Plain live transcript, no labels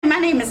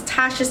name is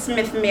Tasha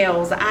Smith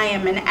Mills. I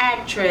am an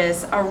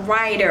actress, a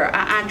writer,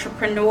 an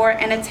entrepreneur,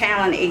 and a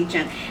talent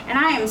agent. And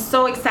I am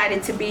so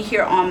excited to be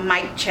here on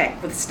Mic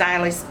Check with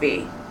Stylist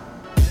B.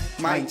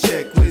 Mic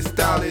check with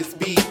Stylist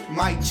B.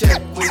 Mic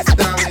check with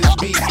Stylist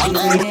B.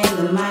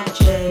 Mic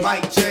check.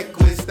 Mic check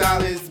with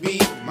Stylist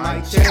B.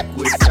 Mic check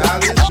with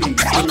Stylist B.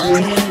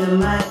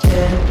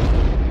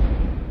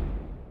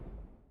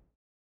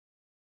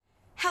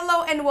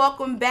 Hello and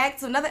welcome back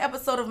to another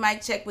episode of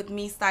Mic Check with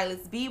me,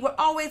 Stylist B. We're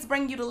always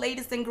bringing you the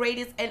latest and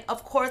greatest, and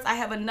of course I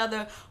have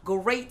another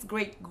great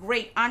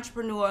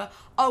entrepreneur,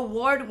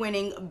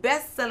 award-winning,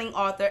 best-selling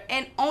author,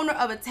 and owner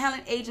of a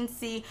talent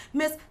agency,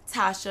 Miss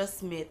Tasha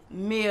Smith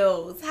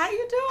Mills. How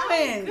you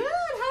doing? I'm good.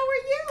 How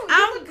are you?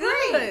 I'm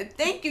good.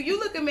 Thank you. You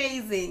look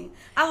amazing.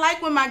 I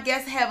like when my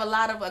guests have a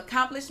lot of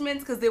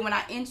accomplishments because then when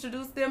I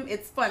introduce them,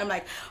 it's fun. I'm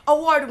like,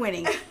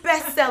 award-winning,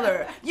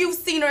 bestseller. You've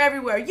seen her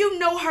everywhere. You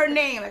know her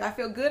name. Like I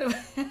feel good.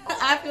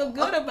 I feel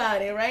good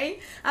about it, right?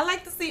 I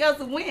like to see us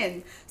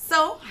win.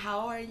 So,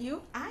 how are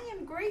you? I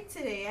am great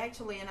today,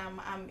 actually, and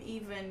I'm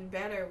even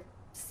better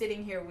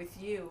sitting here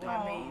with you. Aww.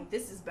 I mean,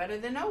 this is better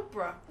than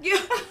Oprah.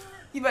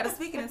 You better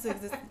speak it into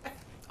existence.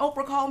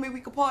 Oprah called me,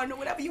 we could partner,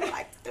 whatever you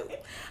like to do.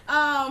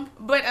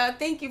 But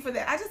thank you for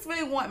that. I just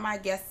really want my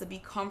guests to be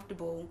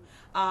comfortable.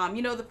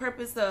 The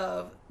purpose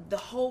of the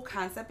whole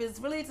concept is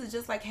really to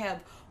just like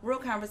have real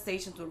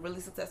conversations with really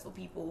successful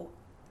people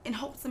in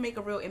hopes to make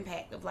a real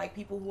impact of like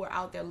people who are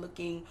out there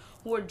looking,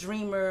 who are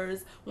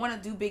dreamers, want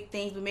to do big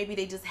things, but maybe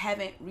they just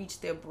haven't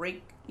reached their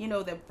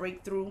their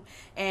breakthrough.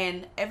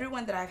 And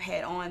everyone that I've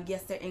had on,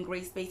 yes, they're in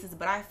great spaces,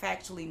 but I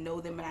factually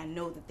know them and I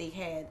know that they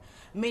had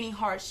many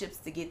hardships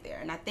to get there.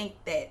 And I think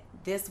that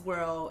this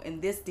world in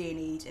this day and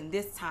age and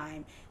this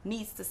time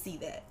needs to see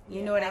that.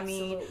 You know what I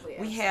mean?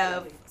 We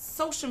have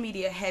social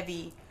media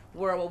heavy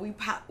world where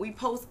we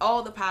post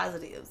all the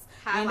positives.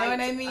 You know what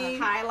I mean?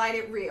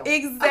 Highlighted reel.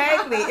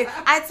 Exactly.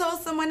 I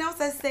told someone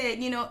else, I said,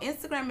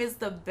 Instagram is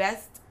the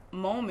best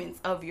moments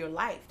of your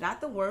life,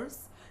 not the worst.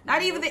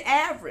 Not even the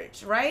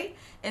average, right?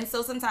 And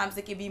so sometimes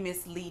it can be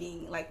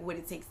misleading, like what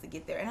it takes to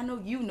get there. And I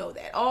know you know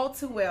that all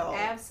too well.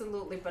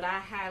 Absolutely, but I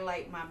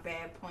highlight my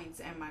bad points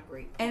and my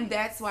great points. And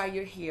that's why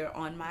you're here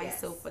on my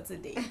sofa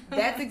today.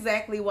 That's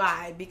exactly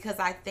why, because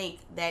I think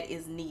that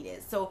is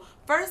needed. So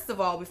first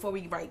of all, before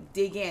we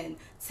dig in,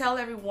 tell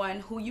everyone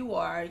who you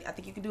are. I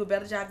think you can do a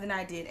better job than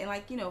I did. And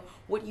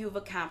what you've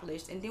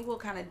accomplished. And then we'll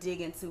kind of dig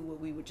into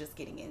what we were just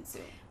getting into.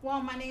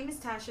 Well, my name is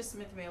Tasha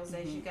Smith Mills.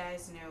 As you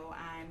guys know,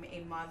 I'm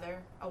a mother,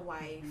 a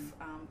wife,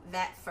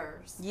 that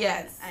first.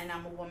 Yes. And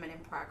I'm a woman in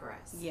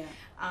progress. Yeah.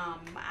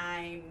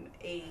 I'm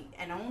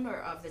an owner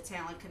of the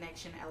Talent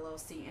Connection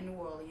LLC in New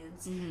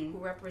Orleans, who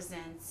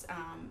represents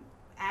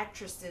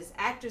actors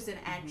and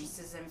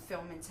actresses in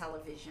film and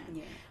television.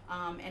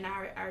 Yeah. And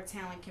our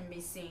talent can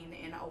be seen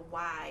in a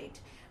wide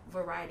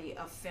variety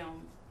of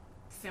film,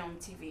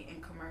 TV,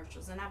 and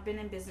commercials. And I've been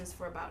in business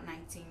for about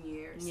 19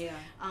 years. Yeah.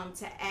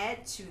 To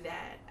add to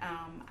that,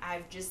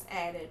 I've just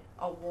added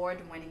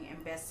award-winning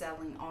and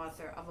best-selling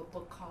author of a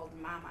book called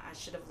Mama, I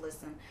Should Have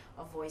Listened,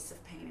 A Voice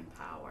of Pain and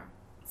Power.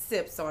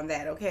 Sips on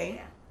that, okay?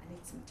 Yeah, I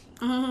need some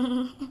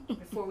tea.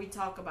 Before we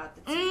talk about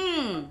the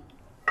tea.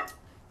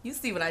 You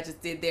see what I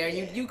just did there.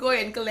 Yeah. You go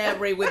ahead and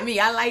collaborate with me.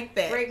 I like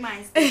that. Great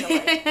minds think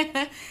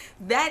alike.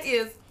 That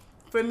is,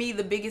 for me,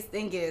 the biggest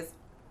thing is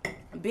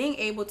being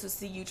able to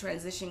see you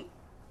transition.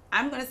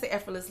 I'm going to say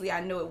effortlessly.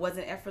 I know it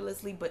wasn't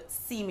effortlessly, but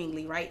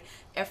seemingly, right?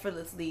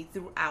 Effortlessly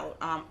throughout.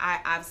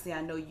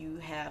 I know you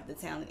have the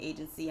talent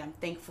agency. I'm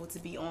thankful to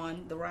be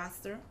on the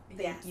roster.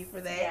 Thank you for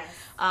that.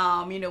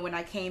 Yes. When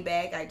I came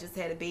back, I just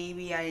had a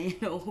baby. I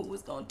didn't know who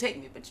was going to take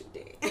me, but you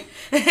did.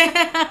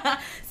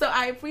 So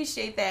I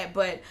appreciate that.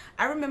 But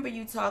I remember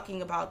you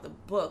talking about the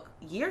book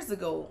years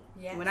ago.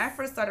 Yes. When I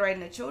first started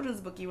writing a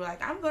children's book, you were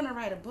like, I'm going to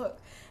write a book.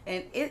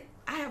 And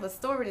I have a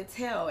story to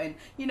tell. And,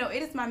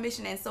 it is my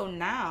mission. And so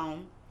now,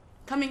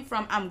 coming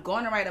from I'm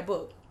going to write a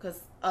book,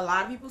 because a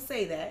lot of people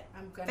say that.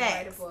 I'm going to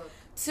write a book.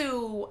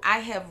 To I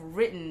have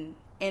written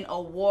an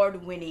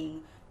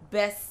award-winning,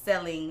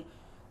 best-selling,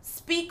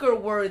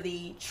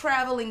 speaker-worthy,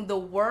 traveling the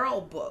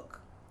world book.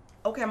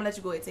 Okay, I'm going to let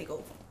you go ahead and take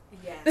over.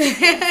 Yes.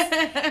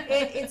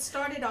 It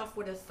started off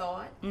with a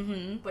thought,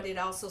 but it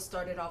also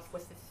started off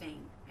with a thing.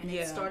 And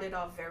it started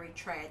off very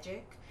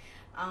tragic.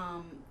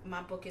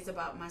 My book is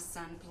about my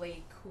son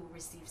Blake,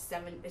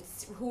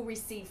 who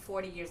received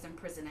 40 years in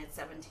prison at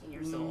 17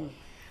 years old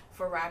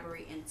for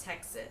robbery in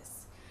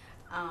Texas.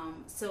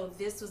 So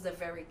this was a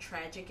very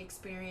tragic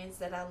experience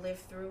that I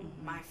lived through,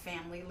 my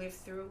family lived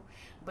through,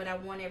 but I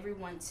want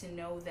everyone to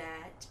know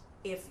that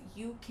if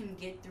you can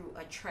get through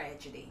a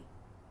tragedy,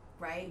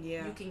 right?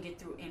 Yeah. You can get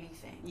through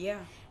anything. Yeah.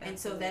 And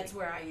so that's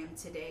where I am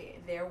today.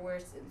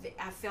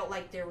 I felt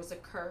like there was a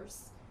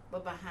curse,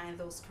 but behind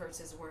those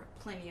curses were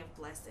plenty of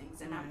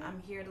blessings, and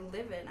I'm here to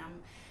live it.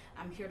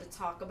 I'm here to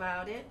talk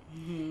about it,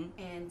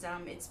 and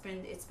it's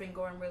been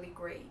going really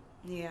great.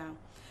 Yeah,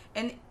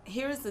 and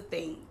here's the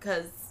thing,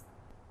 because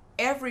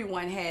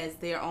everyone has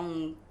their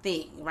own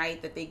thing,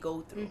 right, that they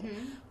go through.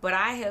 But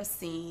I have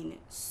seen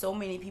so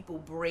many people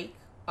break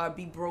or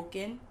be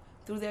broken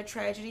through their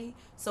tragedy.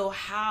 So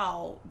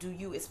how do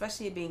you,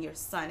 especially being your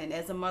son, and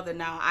as a mother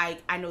now,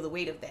 I know the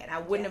weight of that. I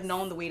wouldn't have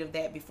known the weight of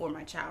that before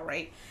my child,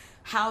 right?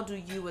 How do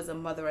you as a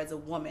mother, as a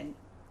woman,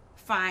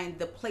 find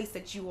the place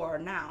that you are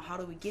now? How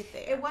do we get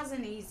there? It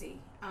wasn't easy,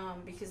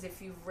 because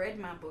if you've read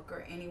my book,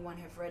 or anyone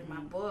have read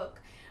my book,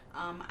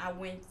 I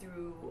went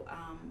through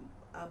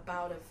a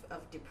bout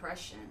of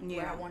depression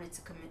where I wanted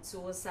to commit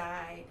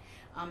suicide.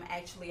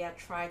 Actually, I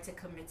tried to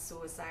commit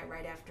suicide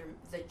right after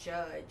the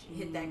judge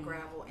hit that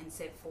gravel and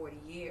said 40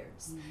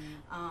 years.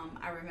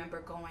 I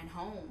remember going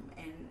home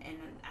and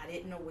I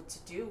didn't know what to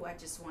do. I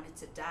just wanted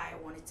to die.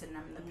 I wanted to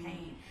numb the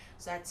pain.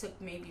 So I took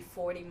maybe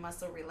 40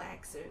 muscle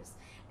relaxers,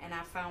 and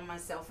I found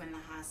myself in the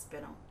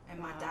hospital. And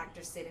my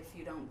doctor said, if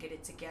you don't get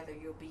it together,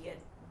 you'll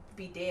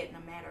be dead in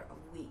a matter of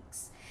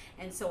weeks.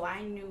 And so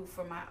I knew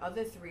for my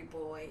other 3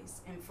 boys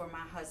and for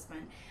my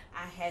husband,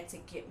 I had to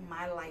get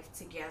my life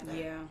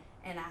together.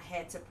 And I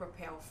had to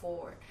propel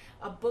forward.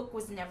 A book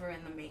was never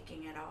in the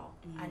making at all.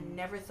 I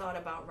never thought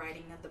about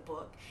writing the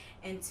book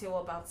until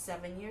about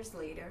 7 years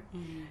later,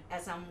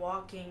 as I'm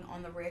walking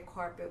on the red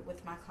carpet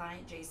with my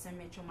client Jason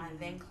Mitchell, my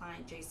then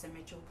client Jason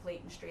Mitchell, who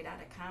played in Straight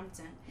Outta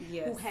Compton,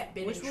 who had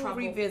been in trouble. We'll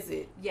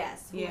revisit.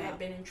 Yes, who had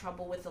been in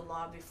trouble with the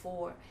law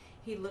before.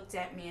 He looked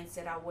at me and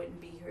said, I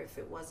wouldn't be here if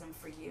it wasn't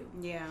for you.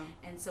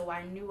 And so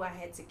I knew I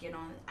had to get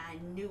on. I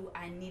knew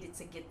I needed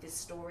to get this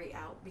story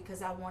out,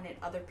 because I wanted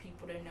other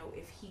people to know,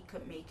 if he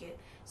could make it,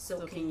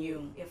 so can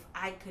you. If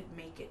I could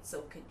make it,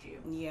 so could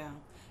you.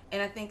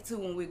 And I think too,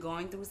 when we're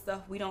going through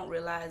stuff, we don't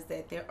realize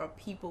that there are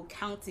people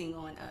counting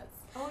on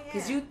us.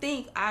 Because you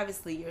think,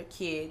 obviously, your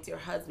kids, your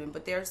husband,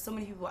 but there are so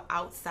many people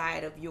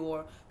outside of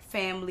your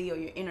family or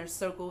your inner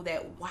circle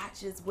that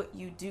watches what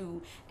you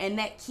do, and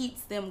that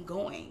keeps them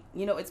going.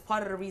 You know, it's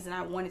part of the reason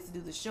I wanted to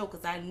do the show,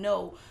 because I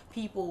know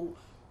people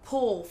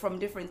pull from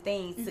different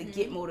things to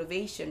get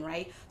motivation,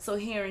 right? So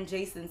hearing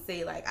Jason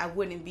say, like, I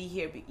wouldn't be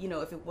here, you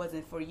know, if it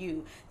wasn't for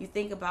you, you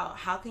think about,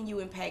 how can you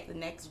impact the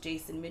next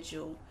Jason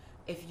Mitchell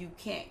if you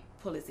can't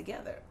pull it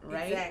together,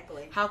 right?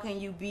 Exactly. How can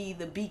you be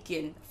the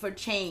beacon for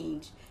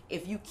change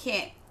if you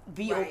can't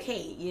be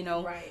okay, you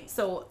know?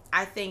 So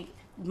I think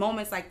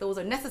moments like those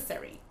are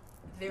necessary.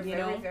 They're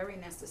very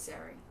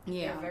necessary.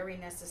 They're very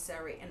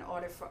necessary in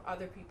order for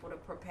other people to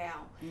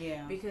propel.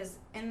 Because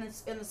in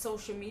the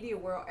social media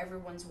world,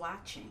 everyone's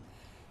watching.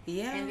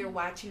 And they're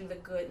watching the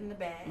good and the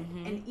bad.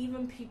 And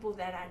even people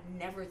that I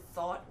never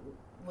thought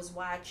was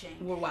watching.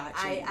 We're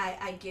watching.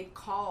 I get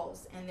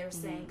calls, and they're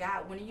saying,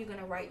 God, when are you going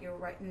to write your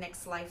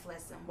next life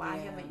lesson? Why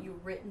haven't you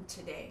written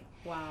today?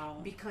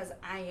 Because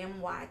I am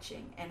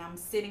watching, and I'm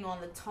sitting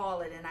on the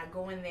toilet, and I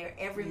go in there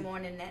every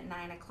morning at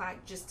 9 o'clock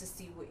just to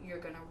see what you're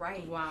going to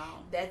write.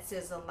 That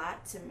says a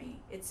lot to me.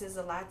 It says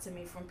a lot to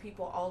me from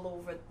people all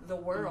over the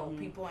world,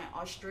 people in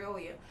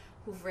Australia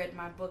who've read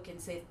my book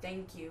and said,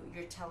 thank you,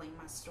 you're telling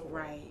my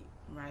story.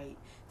 Right.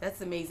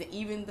 That's amazing.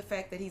 Even the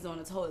fact that he's on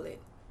the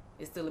toilet,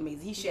 it's still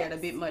amazing. He shared a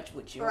bit much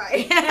with you.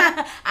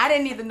 I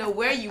didn't even know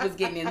where you was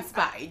getting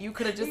inspired. You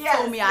could have just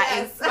told me I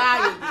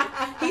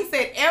inspired you. He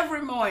said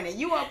every morning.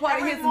 You are part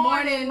every of his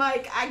morning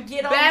like I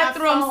get on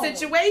bathroom my phone.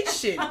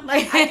 situation.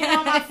 Like I get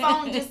on my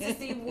phone just to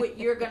see what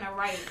you're gonna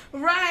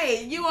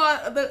write. You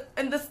are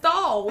in the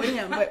stall with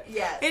him. But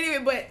yes.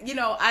 Anyway, but you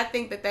know, I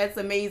think that that's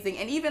amazing.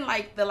 And even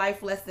like the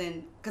life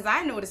lesson, because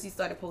I noticed you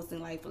started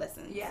posting life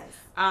lessons. Yes.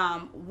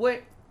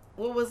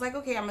 What was like,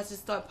 okay, I must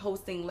just start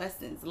posting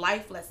lessons,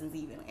 life lessons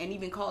even, and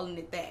even calling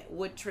it that.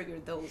 What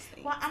triggered those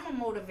things? Well, I'm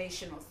a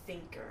motivational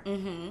thinker.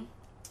 And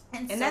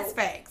so, that's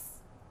facts.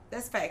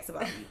 That's facts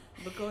about you.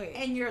 But go ahead.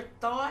 And your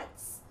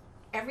thoughts,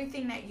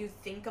 everything that you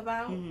think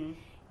about,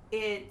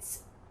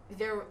 there's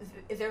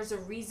a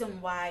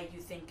reason why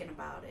you're thinking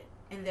about it.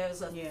 And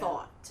there's a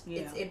thought.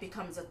 It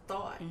becomes a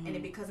thought, and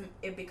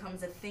it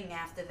becomes a thing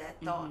after that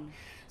thought.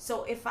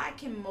 So if I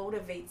can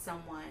motivate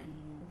someone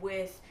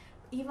with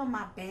even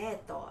my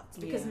bad thoughts,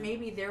 because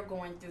maybe they're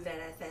going through that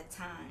at that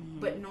time,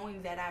 but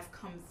knowing that I've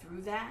come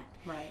through that,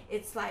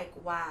 it's like,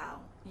 wow,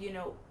 you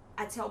know,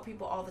 I tell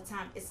people all the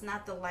time, it's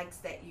not the likes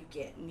that you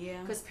get.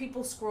 Because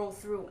people scroll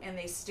through and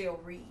they still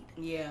read.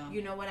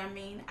 You know what I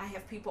mean? I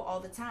have people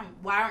all the time,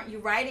 why aren't you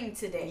writing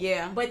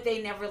today? But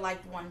they never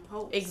liked one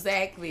post.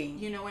 Exactly.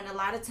 You know, and a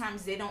lot of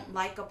times they don't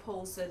like a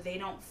post, or they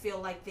don't feel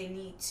like they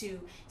need to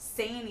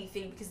say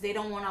anything because they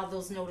don't want all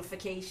those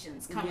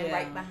notifications coming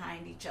right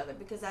behind each other,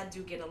 because I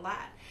do get a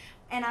lot.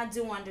 And I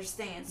do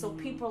understand. So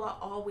people are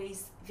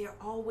always,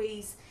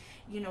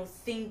 you know,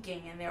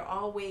 thinking, and they're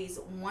always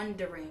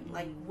wondering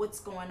like what's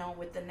going on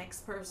with the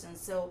next person.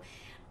 So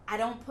I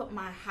don't put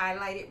my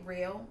highlighted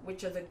reel,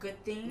 which are the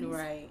good things,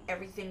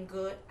 everything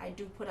good. I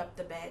do put up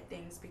the bad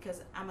things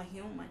because I'm a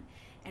human,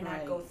 and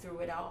I go through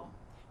it all.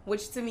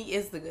 Which to me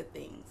is the good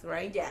things,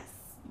 right? Yes.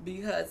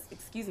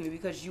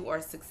 Because you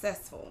are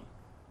successful.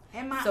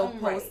 In my so own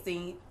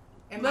posting, right.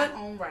 In my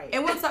own right.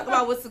 And we'll talk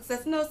about what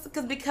success. No,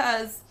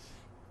 because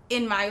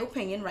in my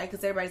opinion, right,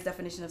 because everybody's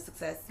definition of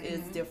success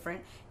is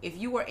different. If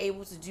you were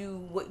able to do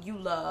what you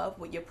love,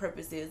 what your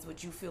purpose is,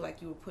 what you feel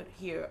like you were put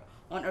here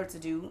on earth to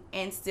do,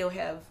 and still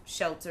have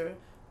shelter,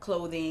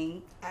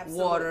 clothing,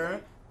 Absolutely.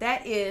 water.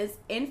 That is,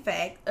 in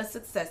fact, a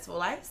successful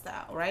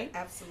lifestyle, right?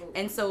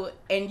 Absolutely.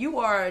 And you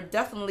are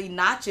definitely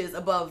notches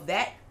above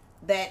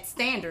that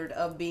standard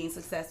of being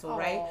successful,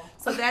 right?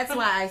 So that's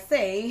why I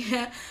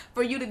say,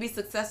 for you to be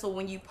successful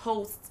when you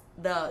post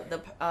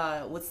the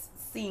what's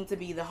seen to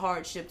be the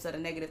hardships or the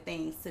negative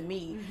things, to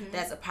me,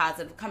 that's a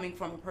positive coming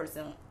from a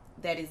person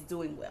that is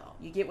doing well.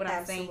 You get what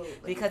I'm saying?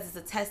 Because it's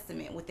a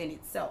testament within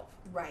itself.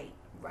 Right.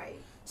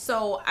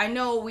 So I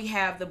know we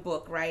have the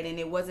book, right? And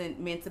it wasn't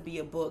meant to be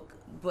a book,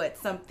 but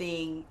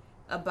something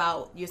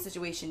about your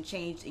situation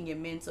changed in your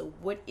mental.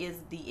 What is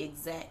the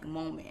exact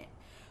moment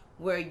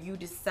where you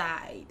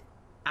decide,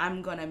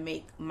 I'm going to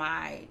make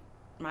my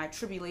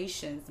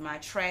tribulations, my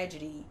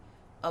tragedy,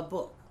 a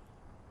book?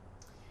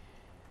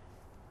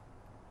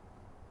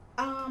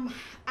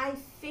 I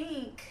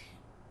think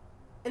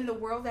in the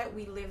world that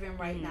we live in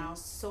right now,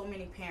 so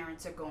many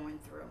parents are going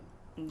through.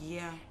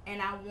 Yeah.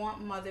 And I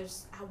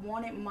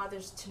wanted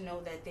mothers to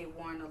know that they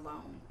weren't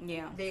alone.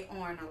 Yeah. They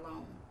aren't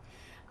alone.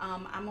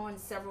 I'm on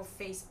several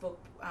Facebook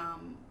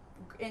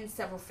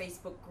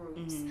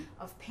groups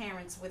of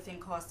parents with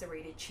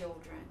incarcerated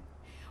children,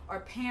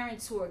 or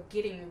parents who are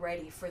getting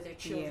ready for their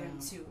children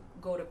to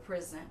go to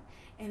prison,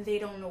 and they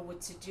don't know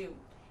what to do.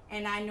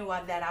 And I knew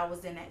that I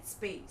was in that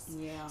space.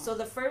 Yeah. So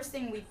the first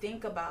thing we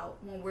think about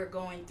when we're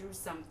going through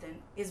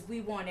something is we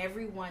want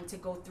everyone to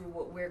go through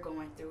what we're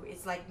going through.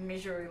 It's like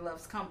misery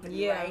loves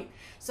company, right?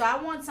 So I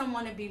want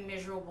someone to be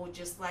miserable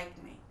just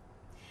like me.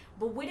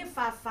 But what if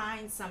I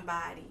find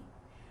somebody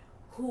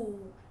who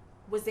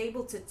was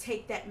able to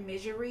take that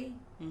misery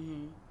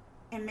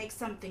and make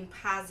something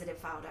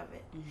positive out of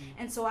it?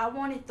 And so I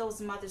wanted those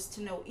mothers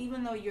to know,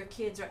 even though your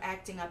kids are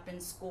acting up in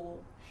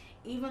school,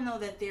 even though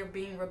that they're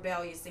being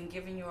rebellious and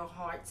giving you a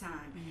hard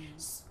time,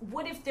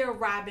 what if they're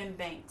robbing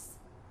banks?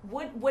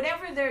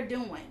 Whatever they're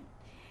doing,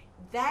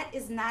 that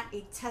is not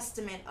a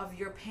testament of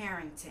your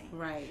parenting.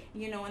 Right.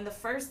 And the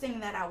first thing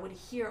that I would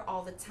hear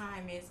all the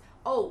time is,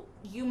 oh,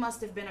 you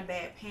must have been a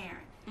bad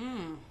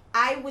parent.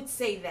 I would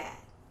say that.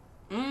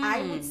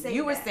 I would say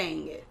you were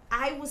saying it.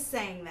 I was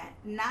saying that,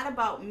 not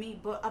about me,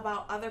 but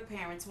about other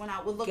parents when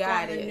I would look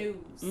on the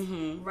news,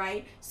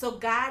 right? So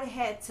God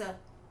had to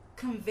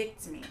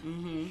convict me,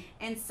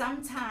 and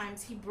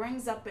sometimes He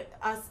brings up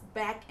us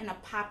back in a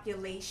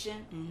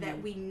population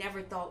that we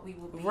never thought we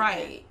would be.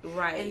 Right.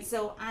 And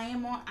so I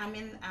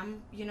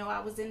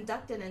was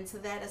inducted into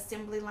that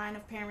assembly line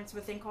of parents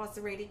with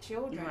incarcerated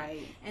children.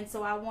 Right. And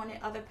so I wanted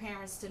other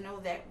parents to know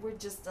that we're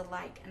just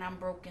alike, and I'm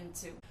broken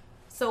too.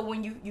 So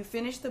when you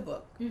finished the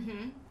book,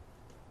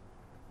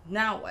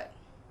 now what?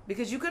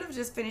 Because you could have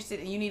just finished it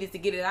and you needed to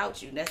get it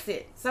out you. That's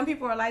it. Some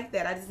people are like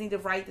that. I just need to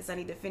write this. I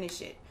need to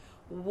finish it.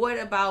 What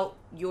about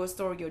your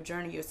story, your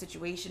journey, your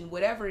situation,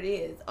 whatever it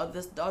is, or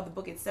the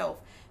book itself,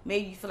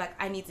 made you feel like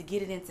I need to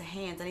get it into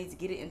hands, I need to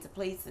get it into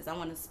places, I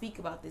want to speak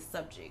about this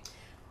subject?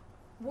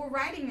 Well,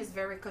 writing is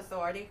very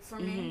cathartic for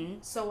me,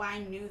 so I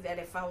knew that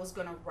if I was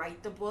going to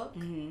write the book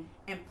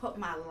and put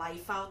my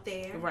life out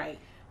there, right,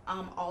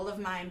 all of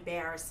my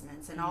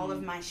embarrassments and all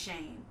of my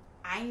shame,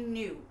 I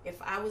knew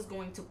if I was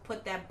going to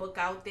put that book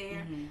out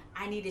there,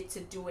 I needed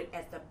to do it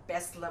at the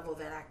best level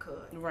that I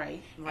could.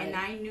 Right. And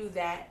I knew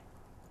that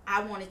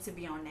I wanted to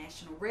be on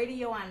national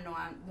radio. I know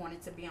I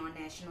wanted to be on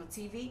national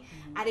TV.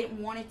 I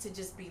didn't want it to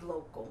just be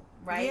local,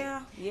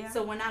 right? Yeah.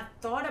 So when I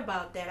thought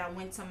about that, I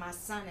went to my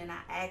son and I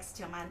asked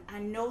him, I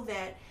know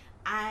that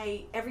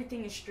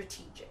everything is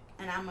strategic,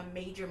 and I'm a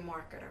major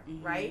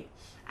marketer, right?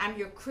 I'm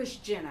your Kris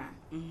Jenner.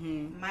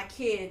 My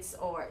kids,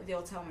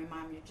 they'll tell me,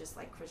 Mom, you're just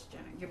like Kris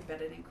Jenner. You're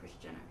better than Kris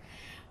Jenner.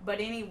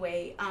 But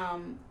anyway,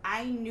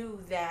 I knew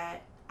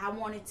that I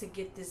wanted to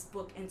get this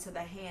book into the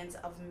hands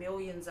of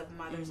millions of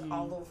mothers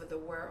all over the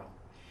world.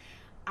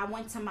 I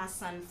went to my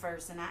son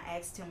first and I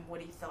asked him what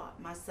he thought.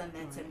 My son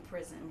that's in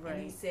prison.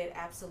 And he said,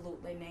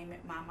 absolutely, name it,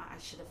 Mama, I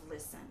should have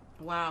listened.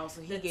 Wow,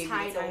 so he gave you the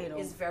title. title.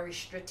 Is very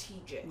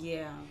strategic.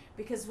 Yeah.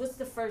 Because what's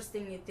the first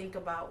thing you think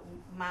about,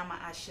 Mama,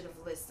 I should have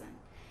listened?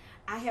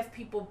 I have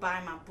people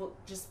buy my book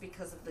just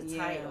because of the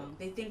title.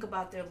 They think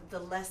about the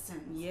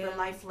lessons, the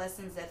life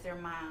lessons that their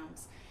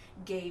moms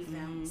gave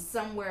them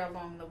somewhere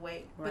along the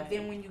way. But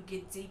then when you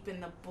get deep in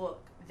the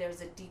book,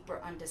 there's a deeper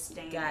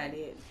understanding. Got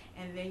it.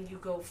 And then you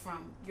go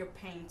from your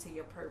pain to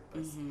your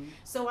purpose.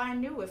 So I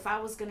knew if I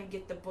was going to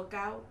get the book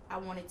out, I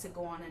wanted to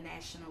go on a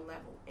national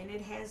level. And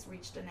it has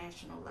reached a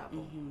national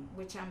level,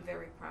 which I'm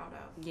very proud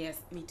of. Yes,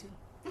 me too.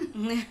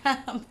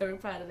 I'm very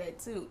proud of that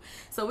too.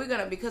 So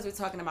because we're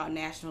talking about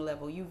national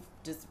level, you've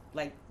just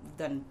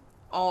done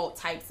all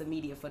types of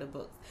media for the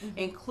books,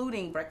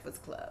 including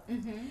Breakfast Club.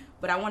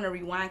 But I want to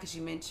rewind because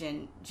you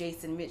mentioned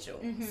Jason Mitchell.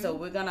 So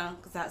we don't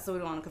want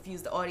to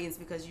confuse the audience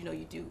because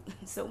you do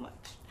so much.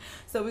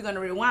 So we're gonna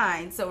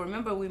rewind. So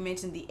remember we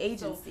mentioned the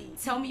agency.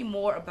 Tell me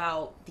more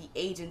about the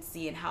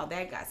agency and how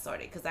that got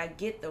started, because I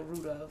get the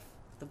root of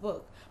the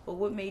book, but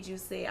what made you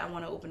say I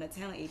want to open a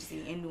talent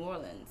agency in New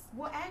Orleans?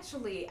 Well,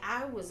 actually,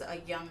 I was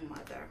a young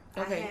mother.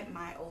 I had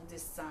my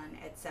oldest son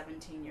at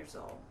 17 years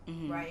old,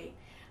 right?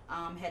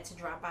 Had to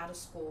drop out of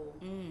school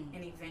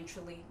and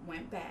eventually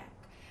went back.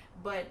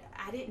 but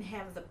I didn't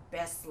have the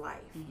best life.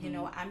 You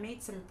know, I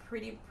made some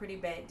pretty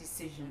bad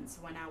decisions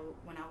when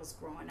I was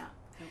growing up.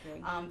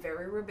 Okay.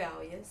 Very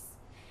rebellious.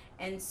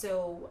 And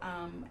so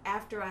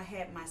after I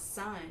had my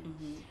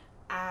son,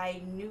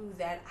 I knew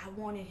that I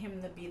wanted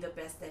him to be the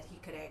best that he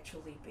could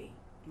actually be.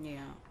 Yeah.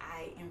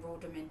 I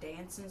enrolled him in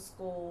dancing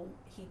school.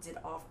 He did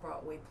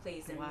off-Broadway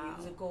plays and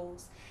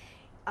musicals.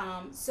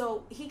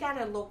 So he got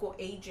a local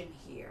agent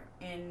here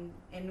in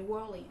New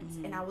Orleans,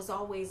 and I was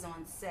always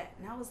on set.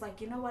 And I was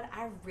like, you know what?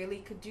 I really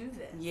could do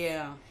this.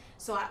 Yeah.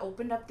 So I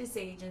opened up this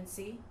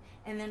agency,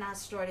 and then I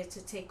started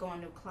to take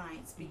on new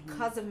clients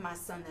because of my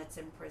son that's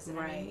in prison.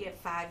 Right. I mean, he had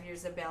 5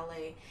 years of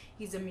ballet.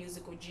 He's a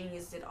musical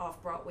genius, did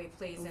off-Broadway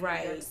plays in New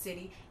York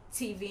City,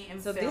 TV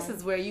and film. So film. this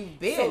is where you've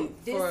been so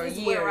for this is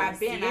years. where I've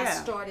been. Yeah.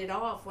 I started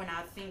off when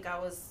I think I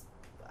was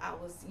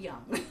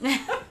young.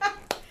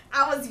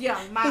 I was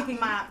young.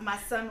 My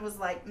son was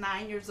like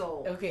 9 years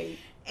old. Okay.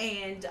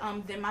 And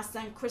then my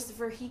son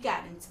Christopher, he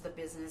got into the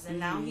business, and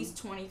now he's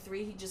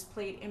 23. He just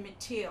played Emmett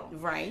Till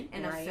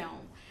in a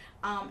film.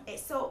 And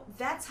so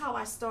that's how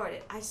I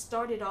started. I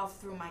started off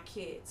through my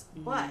kids,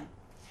 but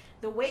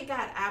the way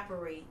God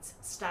operates,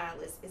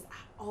 stylist, is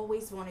I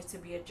always wanted to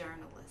be a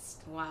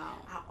journalist. Wow.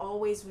 I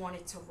always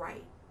wanted to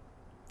write.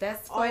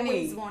 That's funny.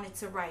 Always wanted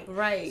to write.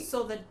 Right.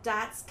 So the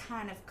dots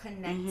kind of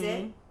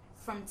connected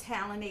from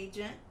talent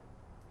agent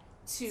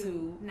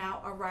to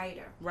now a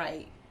writer.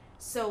 Right.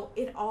 So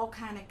it all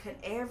kind of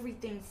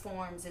everything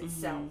forms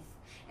itself.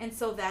 And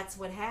so that's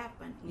what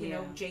happened. You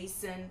know,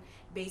 Jason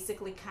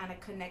basically kind of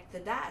connect the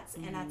dots.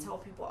 And I tell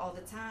people all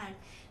the time,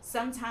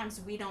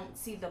 sometimes we don't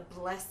see the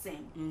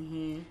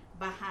blessing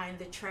behind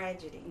the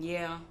tragedy.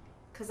 Yeah.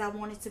 Because I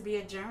wanted to be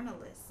a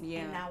journalist. Yeah.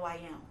 And now I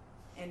am.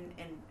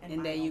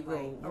 And there you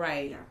go.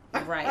 Right.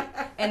 Right.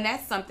 And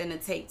that's something to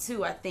take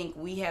too. I think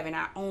we have in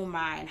our own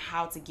mind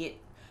how to get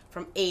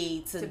from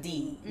A to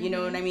D. You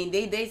know what I mean?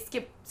 They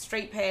skip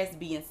straight past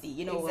B and C.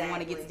 You know, we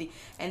want to get to D.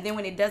 And then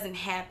when it doesn't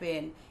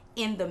happen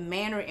in the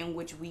manner in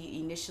which we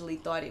initially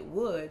thought it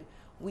would,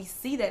 we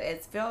see that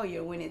as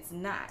failure when it's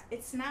not.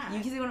 It's not.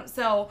 You see what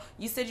so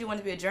you said you wanted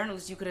to be a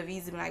journalist. You could have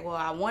easily been like, well,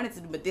 I wanted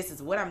to, but this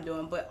is what I'm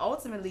doing. But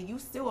ultimately, you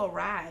still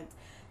arrived,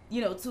 you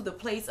know, to the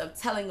place of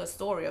telling a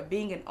story, of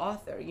being an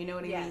author. You know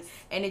what I mean?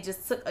 And it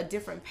just took a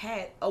different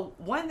path.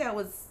 One that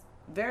was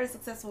very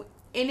successful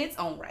in its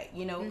own right,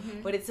 you know,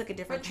 but it took a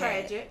different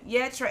path. Tragic.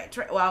 Yeah,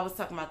 well, I was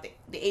talking about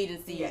the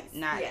agency,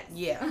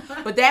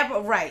 but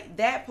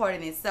that part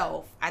in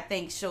itself, I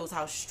think, shows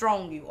how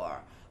strong you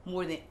are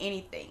more than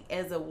anything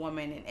as a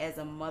woman and as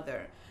a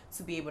mother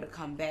to be able to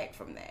come back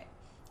from that.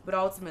 But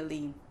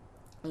ultimately,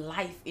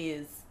 life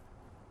is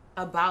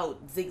about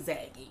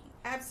zigzagging.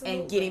 Absolutely.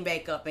 And getting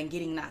back up and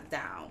getting knocked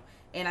down.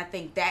 And I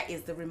think that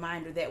is the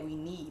reminder that we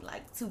need.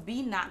 Like, to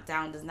be knocked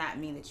down does not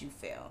mean that you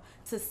fail.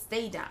 To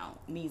stay down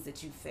means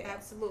that you fail.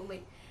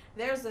 Absolutely.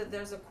 There's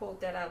a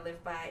quote that I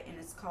live by, and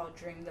it's called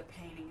 "Dream the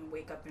painting and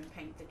wake up and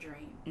paint the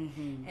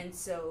dream." And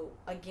so,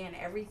 again,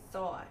 every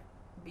thought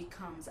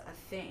becomes a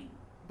thing,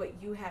 but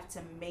you have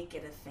to make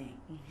it a thing.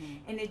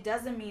 And it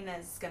doesn't mean that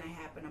it's going to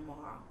happen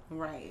tomorrow.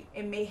 Right.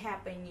 It may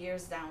happen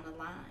years down the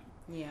line.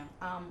 Yeah.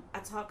 I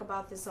talk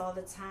about this all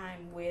the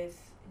time with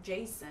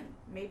Jason.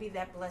 Maybe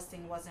that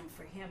blessing wasn't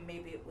for him.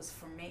 Maybe it was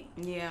for me.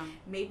 Yeah.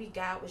 Maybe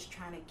God was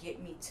trying to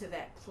get me to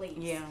that place.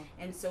 Yeah.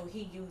 And so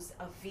he used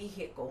a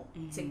vehicle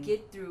to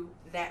get through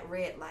that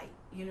red light.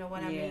 You know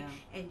what I mean?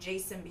 And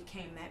Jason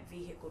became that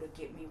vehicle to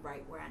get me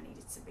right where I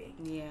needed to be.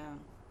 Yeah.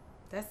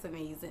 That's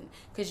amazing.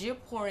 Because you're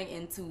pouring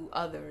into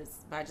others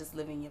by just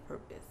living your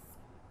purpose.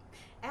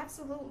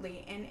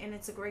 Absolutely, and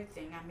it's a great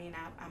thing. I mean,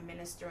 I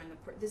minister in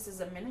this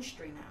is a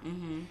ministry now,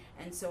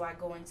 and so I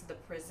go into the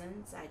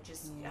prisons. I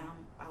just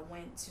I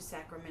went to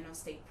Sacramento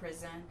State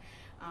Prison.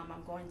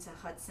 I'm going to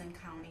Hudson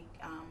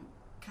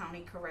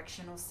County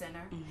Correctional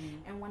Center,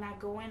 and when I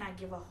go in, I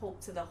give a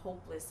hope to the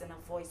hopeless and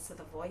a voice to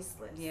the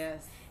voiceless.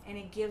 Yes, and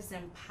it gives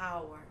them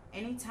power.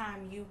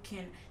 Anytime you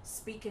can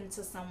speak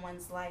into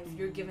someone's life,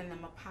 you're giving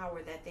them a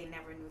power that they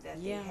never knew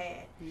that they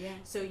had. Yeah.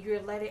 So you're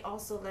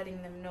also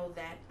letting them know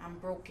that I'm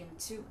broken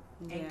too,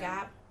 and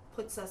God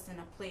puts us in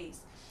a place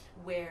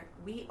where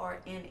we are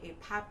in a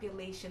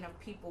population of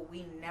people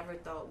we never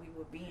thought we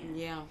would be in.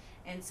 Yeah.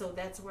 And so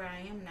that's where I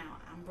am now.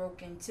 I'm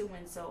broken too,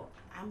 and so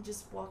I'm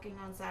just walking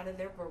on side of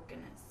their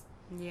brokenness.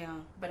 Yeah.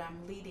 But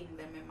I'm leading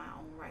them in my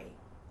own right.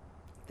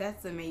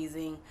 That's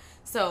amazing.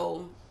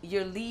 So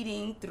you're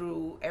leading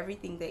through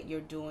everything that you're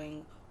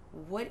doing.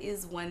 What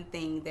is one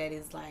thing that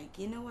is like,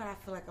 you know what, I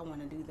feel like I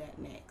want to do that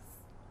next?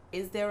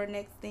 Is there a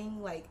next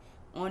thing like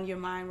on your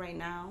mind right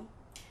now?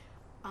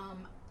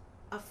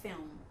 A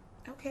film.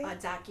 Okay. A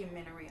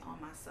documentary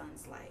on my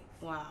son's life.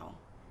 Wow.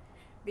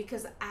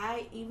 Because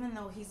even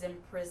though he's in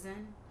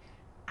prison,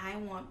 I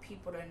want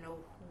people to know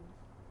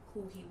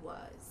who he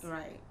was.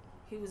 Right.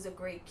 He was a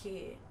great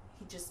kid.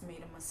 He just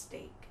made a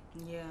mistake.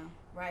 Yeah.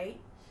 Right?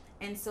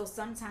 And so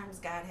sometimes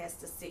God has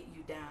to sit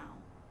you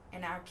down.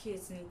 And our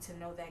kids need to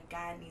know that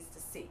God needs to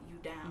sit you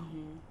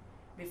down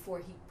before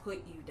he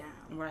put you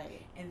down.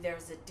 Right. And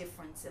there's a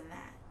difference in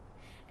that.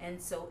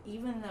 And so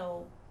even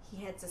though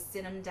he had to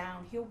sit him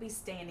down. He'll be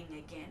standing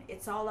again.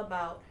 It's all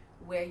about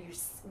where you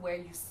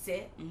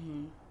sit.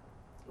 Mm-hmm.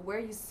 Where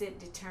you sit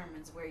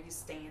determines where you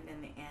stand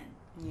in the end.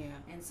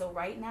 Yeah. And so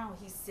right now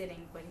he's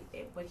sitting,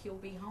 but he'll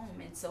be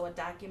home. And so a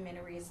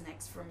documentary is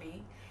next for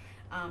me.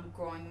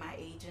 Growing my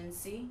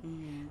agency,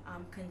 Mm-hmm.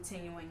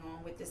 Continuing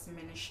on with this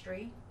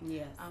ministry,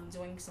 Yes.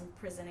 doing some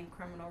prison and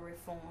criminal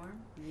reform.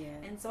 Yeah.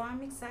 And so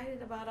I'm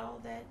excited about all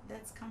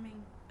that's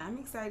coming. I'm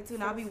excited too,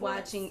 and I'll be For us.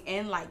 watching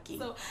and liking.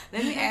 So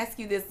Let me ask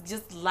you this,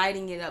 just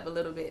lighting it up a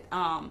little bit.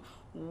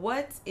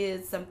 What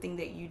is something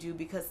that you do,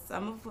 because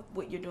some of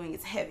what you're doing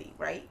is heavy,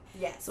 right?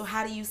 yes. So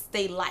how do you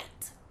stay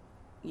light?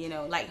 You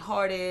know,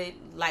 light-hearted,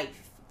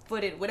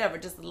 light-footed, whatever,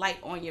 just light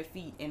on your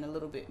feet and a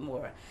little bit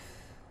more.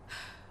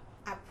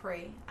 I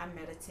pray, I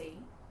meditate.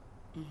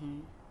 Mm-hmm.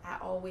 I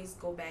always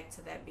go back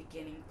to that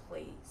beginning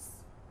place,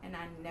 and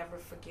I never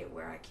forget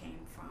where I came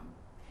from.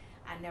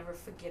 I never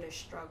forget a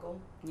struggle.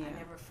 Yeah. I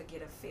never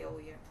forget a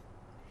failure.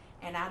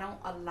 And I don't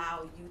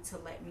allow you to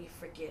let me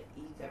forget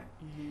either.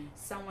 Mm-hmm.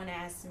 Someone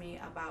asked me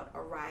about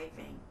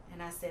arriving,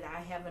 and I said I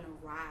haven't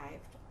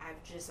arrived. I'm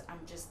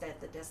just at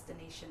the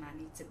destination I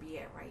need to be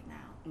at right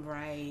now.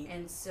 Right.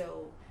 And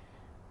so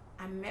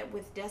I met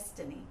with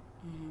destiny.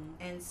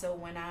 Mm-hmm. And so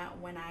when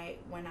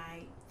I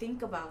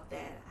think about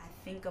that, I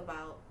think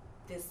about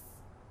this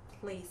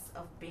place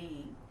of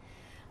being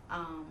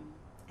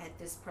at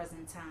this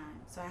present time.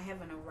 So I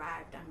haven't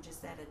arrived. I'm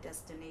just at a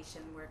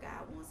destination where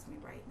God wants me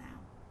right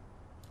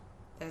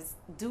now.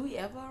 Do we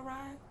ever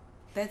arrive?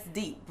 That's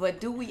deep. But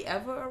do we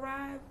ever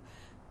arrive?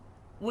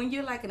 When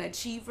you're like an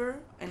achiever,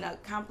 an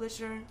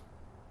accomplisher,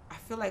 I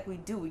feel like we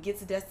do. We get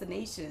to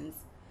destinations,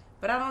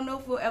 but I don't know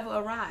if we'll ever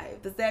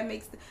arrive. Does that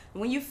make sense?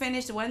 When you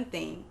finish one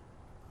thing,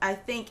 I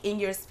think in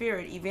your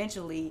spirit,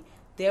 eventually,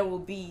 there will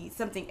be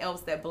something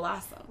else that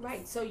blossoms.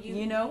 Right. So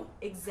you know?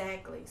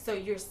 Exactly. So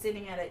you're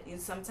sitting at and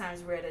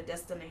sometimes we're at a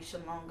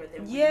destination longer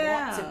than we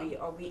Yeah. want to be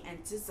or we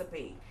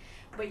anticipate.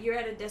 But you're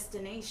at a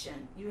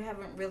destination. You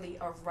haven't really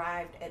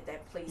arrived at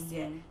that place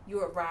yet. Mhm.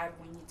 You arrive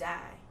when you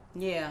die.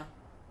 Yeah.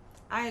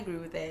 I agree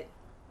with that.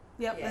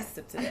 Yep, Yeah. let's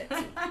stick to that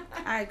too.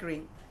 I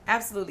agree.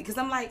 Absolutely. Because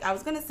I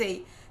was going to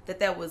say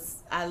that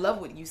was, I love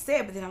what you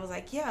said, but then I was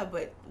like, yeah,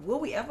 but will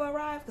we ever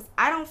arrive? Because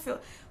I don't feel,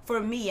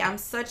 for me, I'm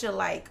such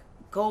a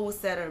goal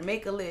setter,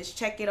 make a list,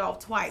 check it off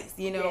twice,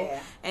 you know?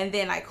 Yeah. And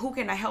then who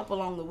can I help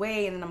along the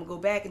way? And then I'm going to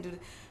go back and do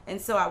it.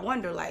 And so I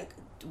wonder,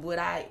 would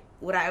I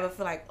ever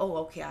feel like, oh,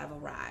 okay, I've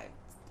arrived?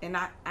 And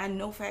I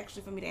know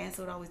factually for me the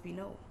answer would always be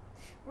no.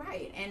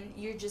 Right. And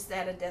you're just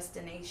at a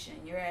destination.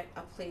 You're at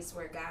a place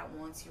where God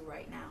wants you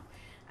right now.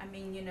 I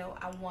mean,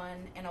 I won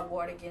an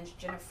award against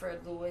Jennifer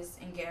Lewis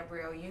and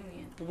Gabrielle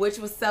Union. Which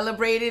was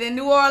celebrated in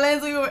New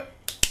Orleans. We were...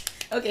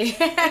 Okay.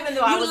 Even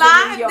though I you was in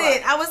lived New York.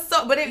 it. I was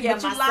so, but you my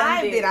son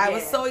lived did, it. I yeah.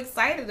 was so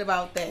excited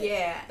about that.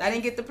 Yeah. I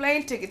didn't get the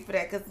plane ticket for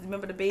that because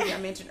remember the baby I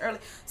mentioned earlier.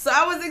 So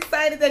I was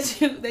excited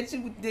that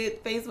you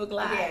did Facebook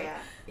Live.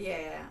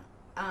 Yeah.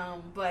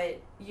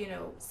 But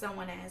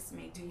someone asked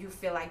me, "Do you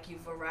feel like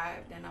you've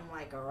arrived?" And I'm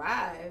like,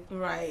 "Arrived?"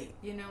 Right.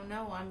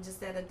 No, I'm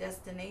just at a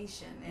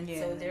destination, and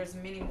Yeah. so there's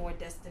many more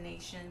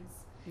destinations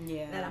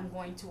Yeah. that I'm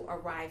going to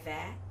arrive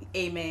at.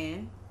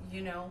 Amen.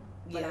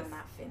 But Yes. I'm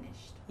not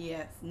finished.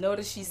 Yes.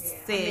 Notice she Yeah,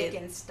 I'm said,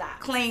 making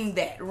stops. claim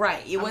that.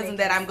 Right. It I'm wasn't making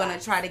that I'm going to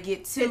stops. try to get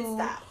Pit to.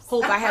 stops.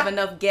 Hope I have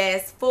enough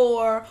gas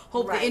for.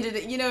 Hope Right. the end of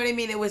the. You know what I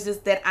mean? It was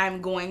just that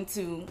I'm going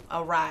to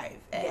arrive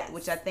at, Yes.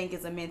 which I think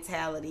is a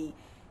mentality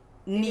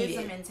It needed. is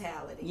a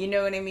mentality. You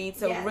know what I mean?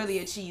 To Yes. really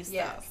achieve stuff.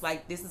 Yes.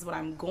 Like, this is what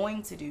I'm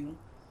going to do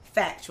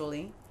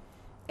factually.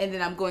 And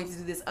then I'm going to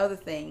do this other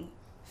thing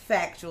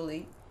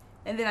factually.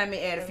 And then I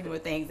may add a few more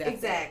things after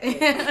Exactly.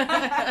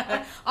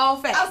 that. All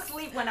facts. I'll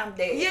sleep when I'm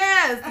dead.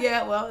 Yes.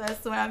 Yeah, well,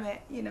 that's where I'm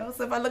at.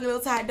 So if I look a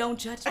little tired, don't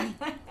judge me.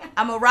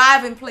 I'm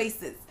arriving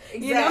places.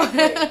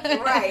 Exactly.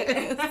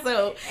 Right.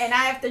 So. And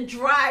I have to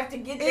drive to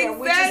get there, Exactly.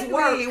 which is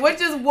work.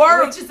 Which is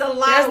work. Which is a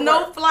lot There's of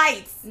no work.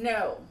 flights.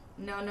 No.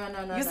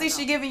 You see,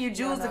 she giving you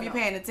jewels No, if you're no.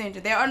 paying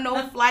attention. There are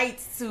no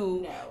flights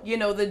to,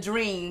 No. the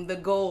dream, the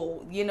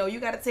goal. You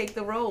got to take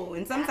the road.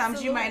 And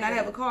sometimes you might not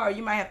have a car.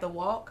 You might have to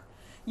walk.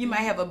 You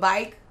might have a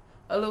bike,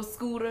 a little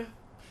scooter,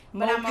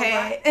 But moped.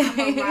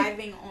 I'm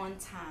arriving on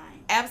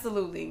time.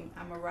 Absolutely.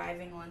 I'm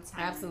arriving on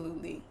time.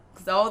 Absolutely.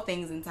 Because all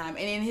things in time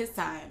and in his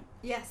time.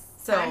 Yes.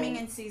 So- Timing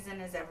and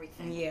season is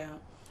everything. Yeah.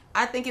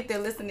 I think if they're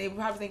listening, they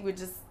probably think we're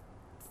just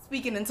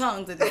speaking in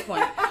tongues at this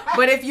point.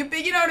 But if you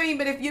know what I mean?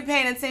 But if you're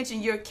paying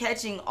attention, you're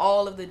catching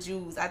all of the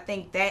jewels. I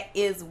think that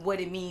is what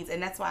it means.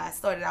 And that's why I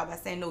started out by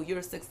saying, no,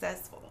 you're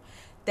successful.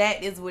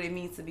 That is what it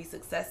means to be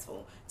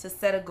successful. To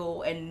set a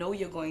goal and know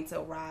you're going to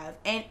arrive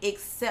and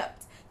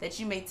accept that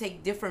you may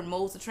take different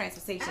modes of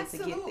transportation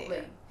Absolutely. to get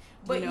there.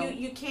 But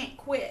you can't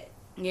quit.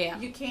 Yeah.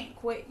 You can't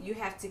quit. You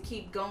have to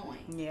keep going.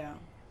 Yeah.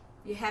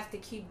 You have to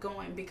keep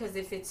going because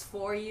if it's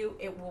for you,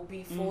 it will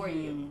be for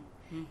you.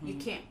 Mm-hmm. You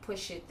can't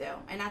push it though.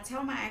 And I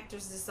tell my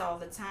actors this all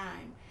the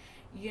time.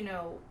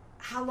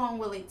 How long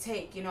will it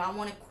take? I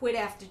want to quit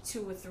after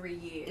 2 or 3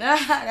 years.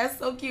 That's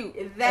so cute.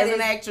 That As an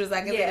is- actress,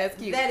 I can say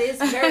that's cute. That is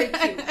very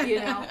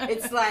cute.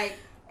 It's like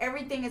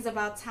everything is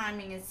about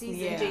timing and season.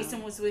 Yeah.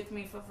 Jason was with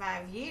me for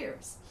 5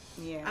 years.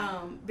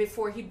 Yeah.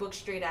 Before he booked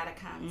Straight Outta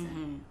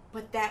Compton.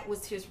 But that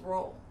was his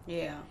role.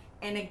 Yeah.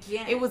 And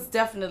again, it was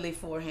definitely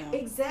for him.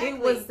 Exactly.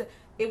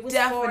 It was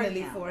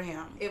definitely for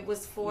him. It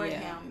was for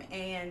him.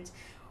 And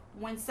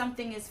when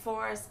something is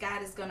for us,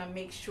 God is going to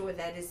make sure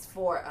that it's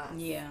for us.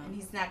 Yeah. And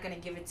he's not going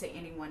to give it to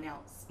anyone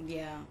else.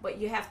 Yeah. But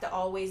you have to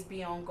always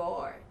be on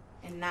guard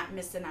and not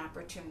miss an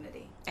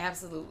opportunity.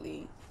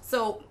 Absolutely.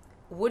 So,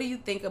 what do you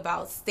think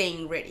about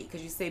staying ready?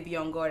 Because you say be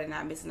on guard and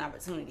not miss an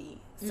opportunity.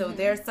 So,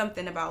 there's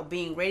something about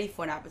being ready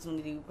for an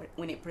opportunity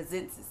when it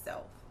presents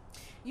itself.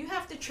 You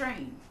have to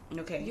train.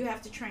 Okay. You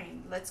have to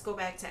train. Let's go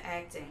back to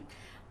acting.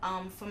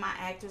 For my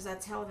actors, I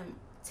tell them,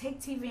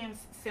 take TV and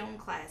film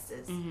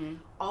classes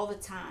all the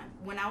time.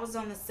 When I was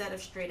on the set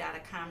of Straight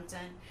Outta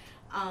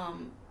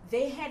Compton,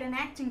 they had an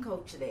acting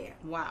coach there.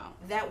 Wow.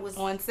 That was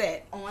on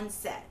set. On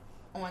set.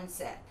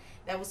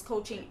 That was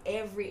coaching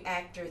every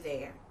actor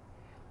there.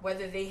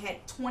 Whether they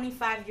had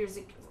 25 years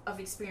of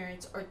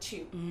experience or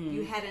 2.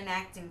 You had an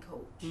acting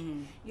coach.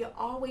 You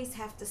always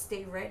have to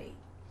stay ready.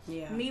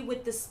 Yeah. Me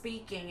with the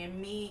speaking and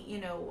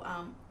me,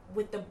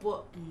 with the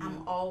book,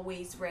 I'm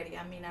always ready.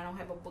 I mean, I don't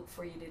have a book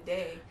for you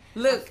today.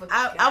 Look,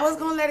 I was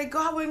going to let it go.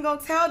 I wasn't going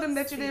to tell them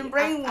that you didn't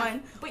bring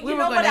one. But we you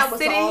were know what? I was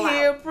sitting all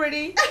here out.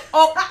 pretty.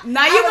 Oh,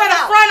 now you better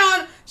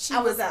front on. She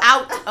was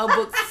out. A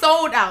book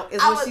sold out is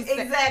what she said.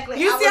 Exactly.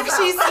 You see how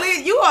she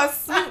slid? You are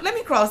smooth. Let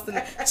me cross the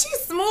line. She's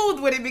smooth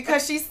with it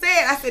because she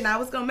said, I said, I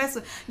was going to mess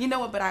with. You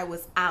know what? But I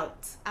was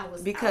out.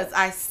 Because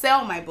I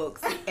sell my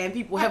books and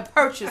people have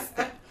purchased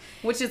them,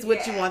 which is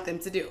what you want them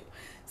to do.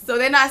 So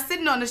they're not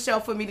sitting on the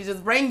shelf for me to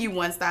just bring you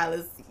one,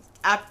 stylist.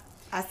 I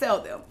sell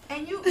them.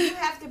 And you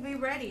have to be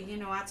ready.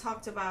 I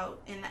talked about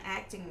in the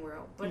acting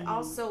world, but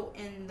also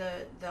in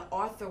the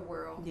author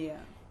world. Yeah.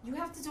 You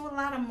have to do a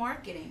lot of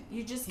marketing.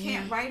 You just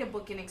can't write a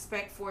book and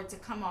expect for it to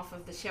come off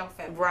of the shelf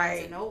at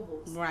Barnes and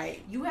Nobles.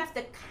 Right. You have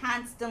to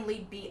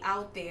constantly be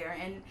out there.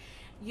 And,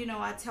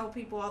 I tell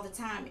people all the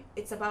time,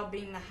 it's about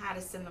being the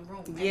hottest in the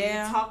room. And we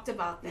talked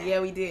about that. Yeah,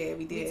 we did.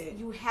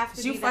 You have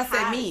to be the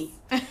hottest. At me.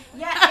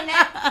 Yeah,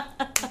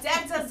 and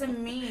that doesn't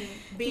mean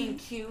being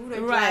cute or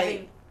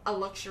driving a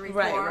luxury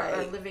car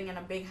or living in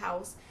a big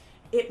house.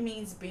 It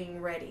means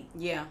being ready.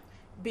 Yeah.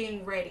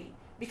 Being ready.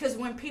 Because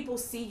when people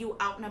see you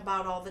out and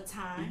about all the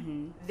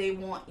time, they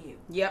want you.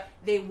 Yep.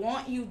 They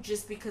want you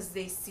just because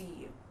they see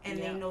you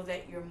and they know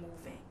that you're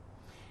moving.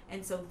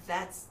 And so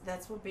that's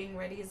what being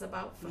ready is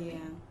about for me.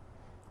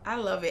 I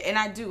love it. And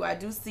I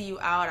do see you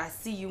out. I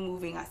see you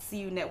moving. I see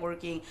you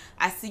networking.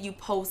 I see you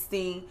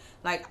posting.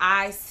 Like,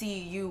 I see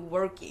you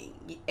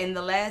working. In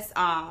the last,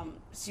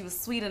 she was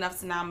sweet enough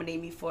to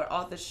nominate me for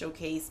Author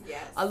Showcase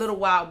a little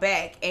while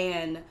back.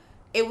 And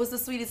it was the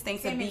sweetest thing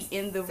to be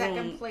in the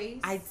room.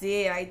 Place. I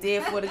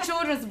did for the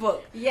children's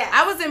book. Yeah.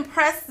 I was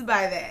impressed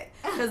by that.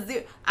 Because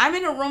I'm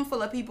in a room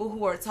full of people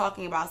who are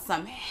talking about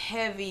some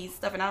heavy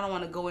stuff. And I don't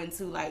want to go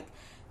into, like,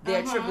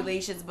 their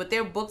tribulations, but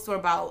their books were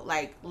about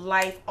like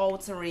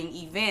life-altering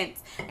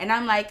events. And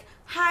I'm like,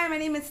 hi, my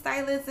name is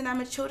Stylist and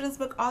I'm a children's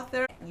book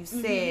author. You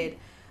said,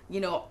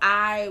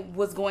 I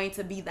was going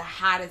to be the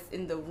hottest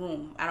in the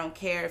room. I don't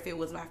care if it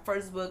was my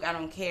first book. I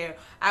don't care.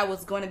 I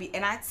was going to be,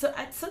 and I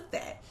took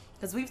that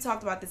because we've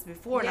talked about this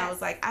before. And I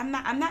was like, I'm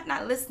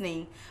not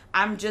listening.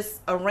 I'm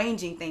just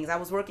arranging things. I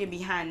was working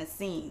behind the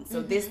scenes.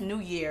 So this new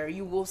year,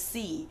 you will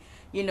see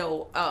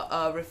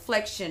a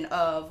reflection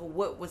of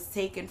what was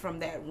taken from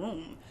that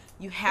room.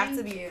 You have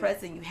to be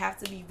present. You have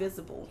to be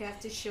visible. You have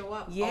to show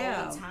up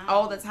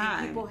all the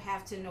time. And people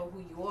have to know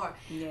who you are.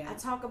 Yeah. I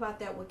talk about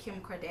that with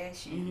Kim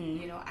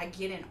Kardashian. I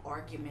get in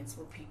arguments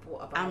with people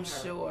about her. I'm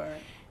sure.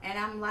 And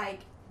I'm like,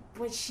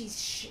 but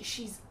she's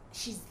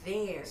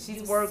there.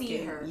 She's working. See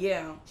her.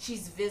 Yeah.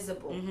 She's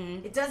visible.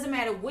 It doesn't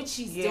matter what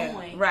she's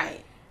doing.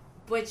 Right.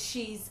 But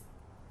she's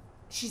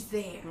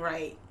there.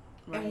 Right.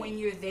 And when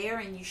you're there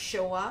and you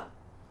show up,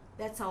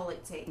 that's all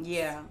it takes.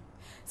 Yeah.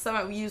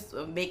 We used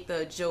to make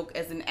the joke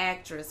as an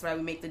actress, right?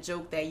 We make the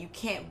joke that you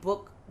can't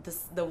book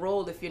the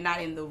role if you're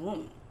not in the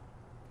room.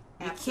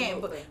 You can't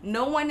book.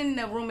 No one in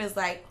the room is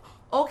like,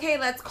 okay,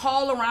 let's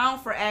call around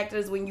for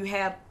actors when you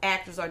have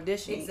actors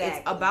auditioning. Exactly.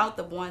 It's about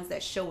the ones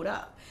that showed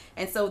up.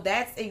 And so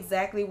that's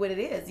exactly what it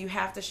is. You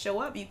have to show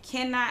up. You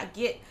cannot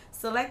get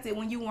selected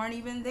when you weren't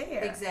even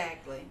there.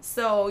 Exactly.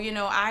 So,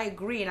 I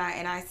agree.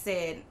 And I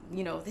said,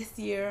 this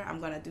year I'm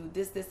going to do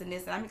this, and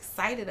this. And I'm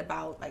excited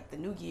about, like, the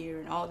new year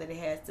and all that it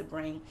has to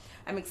bring.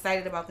 I'm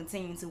excited about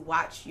continuing to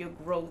watch your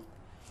growth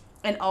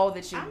and all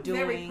that you're doing.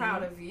 I'm very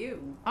proud of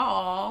you.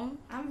 Oh,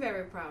 I'm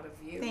very proud of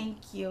you.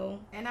 Thank you.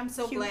 And I'm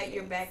so glad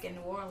you're back in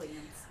New Orleans.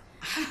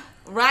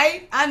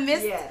 Right? I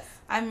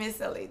miss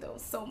LA though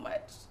so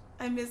much.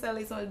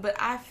 But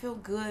I feel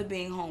good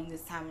being home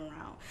this time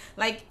around.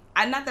 Like,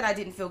 not that I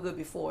didn't feel good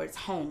before. It's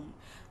home.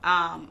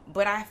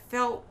 But I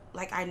felt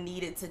like I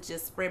needed to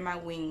just spread my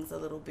wings a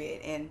little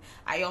bit, and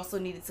I also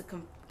needed to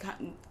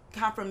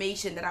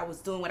confirmation that I was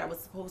doing what I was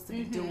supposed to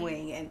be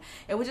doing, and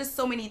it was just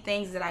so many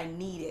things that I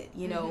needed,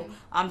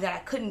 that I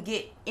couldn't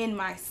get in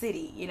my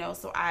city,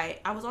 so I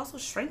was also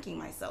shrinking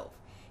myself,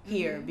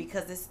 here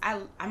because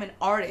I'm an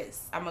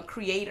artist. I'm a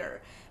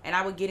creator. And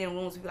I would get in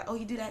rooms and be like, oh,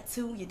 you do that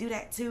too? You do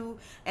that too?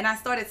 And I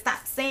started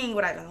stop saying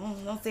what I do. Oh,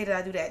 don't say that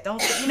I do that.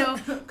 Don't say,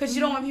 because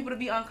you don't want people to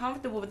be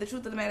uncomfortable. But the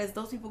truth of the matter is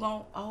those people going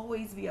to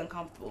always be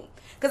uncomfortable.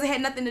 Because it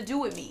had nothing to do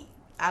with me.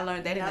 I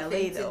learned that nothing in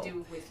LA, though. Nothing to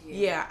do with you.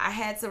 Yeah, I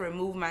had to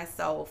remove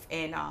myself.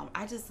 And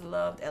I just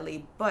loved LA.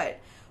 But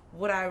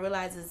what I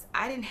realized is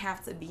I didn't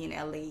have to be in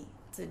LA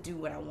to do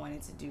what I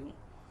wanted to do.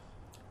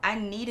 I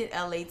needed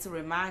LA to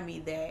remind me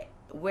that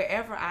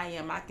wherever I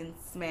am, I can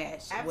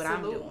smash what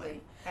I'm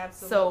doing.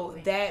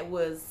 Absolutely. So that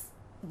was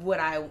what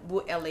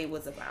LA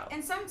was about.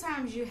 And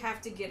sometimes you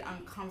have to get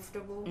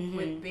uncomfortable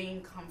with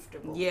being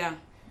comfortable. Yeah.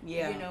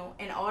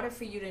 In order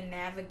for you to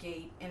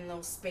navigate in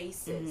those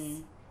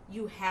spaces,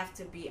 you have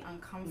to be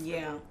uncomfortable.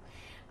 Yeah.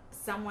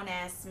 Someone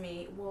asked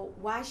me, well,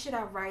 why should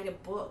I write a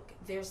book?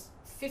 There's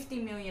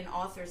 50 million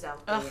authors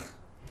out there. Ugh.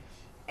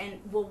 And,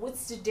 well,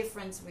 what's the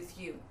difference with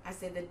you? I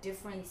said, the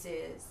difference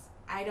is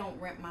I don't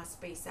rent my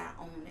space, I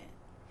own it.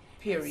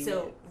 Period.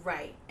 So,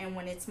 right. And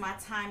when it's my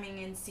timing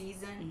in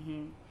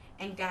season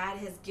and God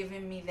has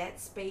given me that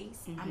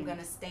space, I'm going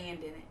to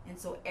stand in it. And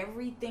so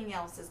everything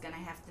else is going to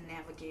have to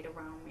navigate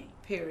around me.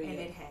 Period. And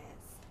it has.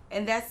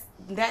 And that's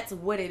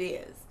what it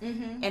is.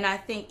 And I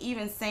think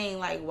even saying,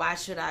 like, why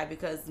should I?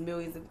 Because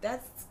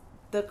that's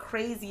the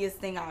craziest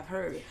thing I've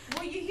heard.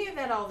 Well, you hear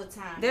that all the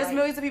time. There's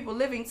millions of people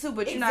living too,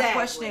 but you're not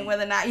questioning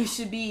whether or not you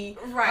should be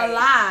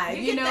alive.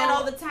 You get that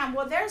all the time.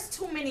 Well, there's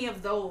too many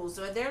of those,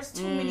 or there's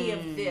too many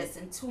of this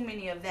and too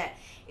many of that.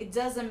 It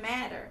doesn't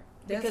matter.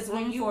 Because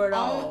when you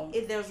own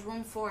it, there's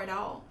room for it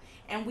all.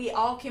 And we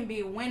all can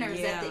be winners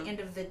at the end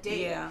of the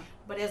day. Yeah.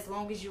 But as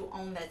long as you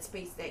own that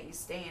space that you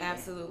stand in.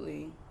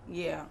 Absolutely.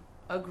 Yeah.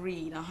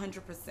 Agreed.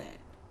 100%.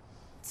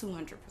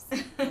 200%.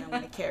 I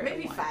want to carry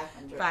maybe one.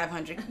 500.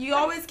 500. You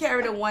always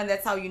carry the one.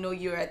 That's how you know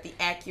you're at the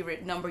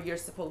accurate number you're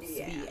supposed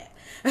to be at.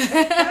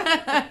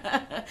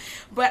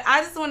 But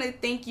I just want to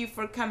thank you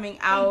for coming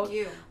out. Thank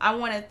you. I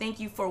want to thank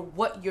you for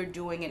what you're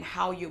doing and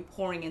how you're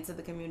pouring into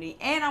the community.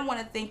 And I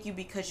want to thank you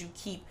because you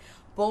keep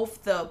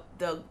both the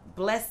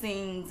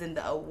blessings and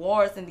the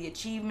awards and the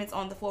achievements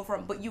on the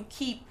forefront, but you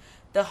keep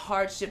the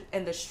hardship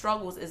and the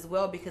struggles as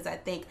well, because I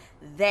think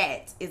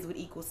that is what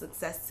equals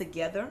success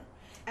together.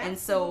 Absolutely. And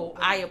so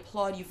I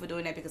applaud you for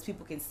doing that because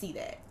people can see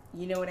that.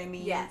 You know what I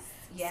mean? Yes.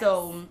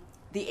 So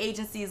the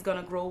agency is going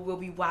to grow. We'll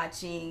be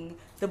watching.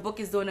 The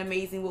book is doing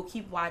amazing. We'll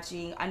keep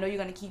watching. I know you're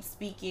going to keep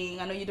speaking.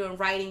 I know you're doing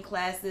writing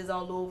classes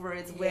all over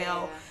as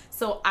well.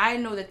 So I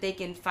know that they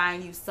can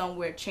find you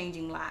somewhere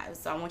changing lives.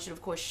 So I want you to,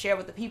 of course, share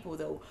with the people,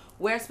 though,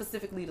 where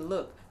specifically to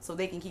look so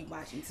they can keep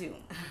watching, too.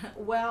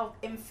 Well,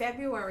 in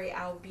February,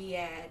 I'll be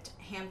at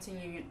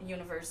Hampton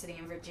University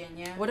in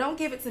Virginia. Well, don't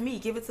give it to me.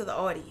 Give it to the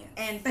audience.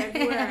 In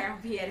February, I'll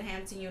be at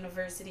Hampton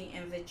University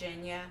in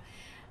Virginia.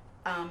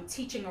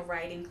 Teaching a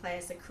writing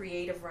class, a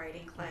creative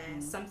writing class,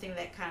 something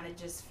that kind of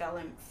just fell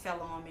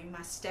on me.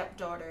 My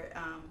stepdaughter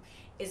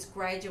is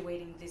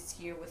graduating this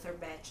year with her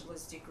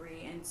bachelor's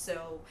degree, and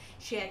so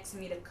she asked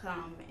me to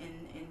come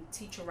and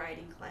teach a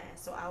writing class.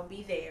 So I'll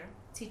be there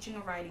teaching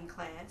a writing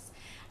class.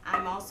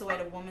 I'm also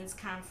at a women's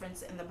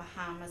conference in the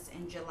Bahamas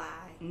in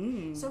July.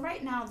 So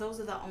right now, those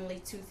are the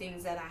only two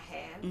things that I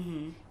have,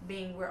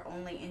 being we're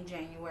only in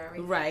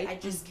January. Right. I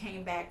just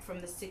came back from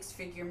the Six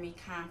Figure Me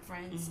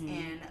conference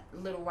in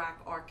Little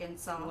Rock,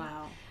 Arkansas.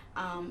 Wow.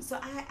 So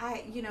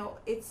I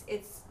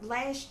it's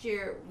last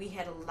year we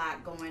had a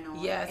lot going on,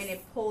 yes, and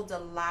it pulled a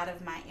lot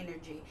of my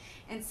energy.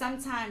 And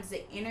sometimes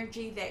the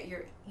energy that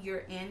you're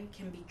in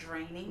can be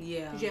draining,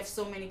 because you have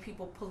so many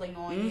people pulling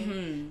on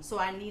you. So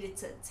I needed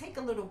to take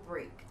a little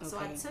break. So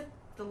I took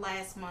the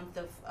last month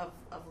of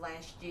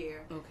last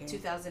year,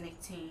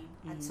 2018.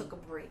 I took a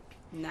break.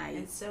 Nice.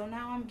 And so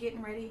now I'm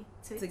getting ready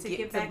to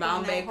get back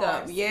on that horse.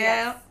 Up.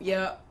 Yeah.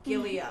 Yep.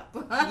 Gilly up.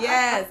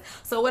 Yes.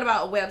 So what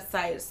about a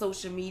website,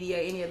 social media,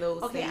 any of those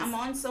things? Okay, I'm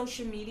on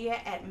social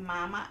media at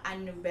Mama I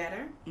Knew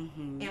Better.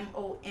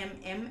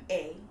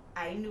 MOMMA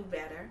I Knew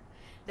Better.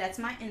 That's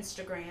my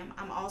Instagram.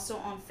 I'm also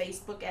on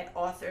Facebook at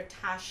author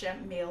Tasha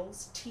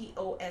Mills,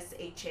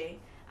 TOSHA.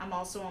 I'm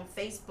also on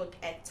Facebook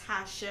at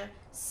Tasha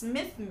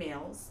Smith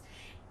Mills.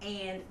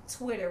 And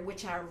Twitter,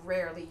 which I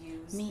rarely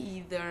use. Me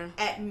either.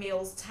 At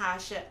Mills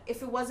Tasha.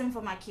 If it wasn't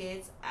for my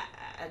kids,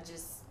 I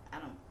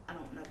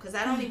don't know, because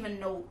I don't even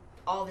know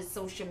all this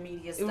social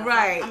media stuff.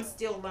 Right. I'm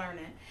still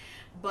learning,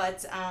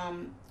 but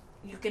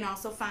you can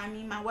also find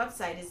me. My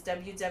website is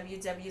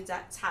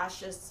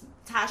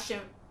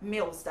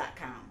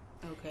www.tashamills.com.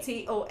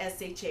 Okay.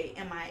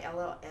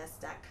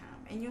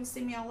 TOSHAMILLS.com, and you'll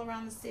see me all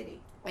around the city.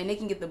 And they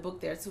can get the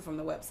book there, too, from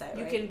the website,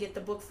 You right? can get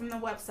the book from the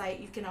website.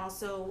 You can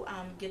also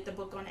get the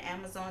book on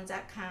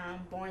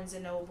Amazon.com, Barnes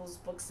 & Noble's,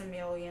 Books A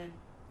Million.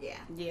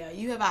 Yeah,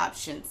 you have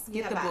options.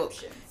 Get the book.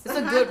 Options. It's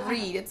a good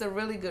read. It's a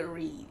really good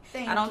read.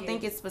 I don't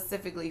think it's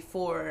specifically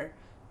for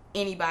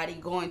anybody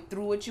going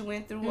through what you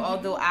went through,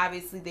 although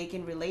obviously they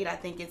can relate. I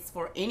think it's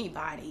for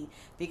anybody,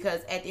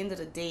 because at the end of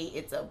the day,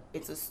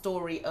 it's a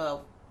story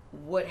of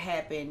what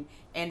happened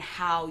and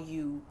how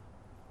you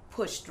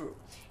push through.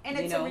 And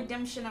it's a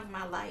redemption of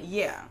my life.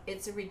 Yeah.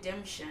 It's a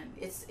redemption.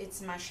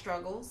 It's my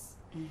struggles,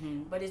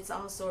 but it's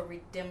also a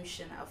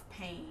redemption of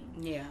pain.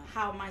 Yeah.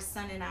 How my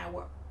son and I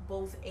were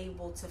both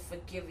able to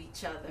forgive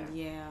each other.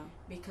 Yeah.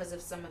 Because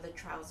of some of the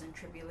trials and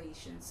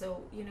tribulations.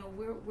 So,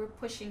 we're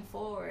pushing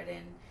forward,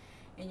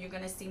 and you're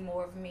going to see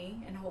more of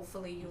me, and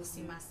hopefully you'll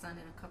see my son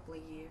in a couple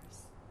of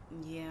years.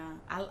 Yeah.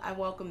 I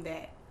welcome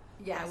that.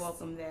 Yes. I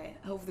welcome that.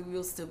 Hopefully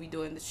we'll still be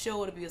doing the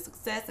show. It'll be a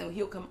success and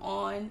he'll come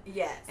on.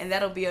 Yes. And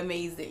that'll be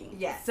amazing.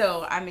 Yes.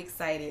 So I'm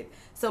excited.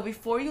 So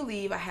before you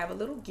leave, I have a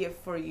little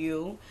gift for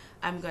you.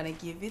 I'm going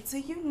to give it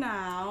to you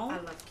now. I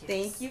love gifts.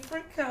 Thank you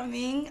for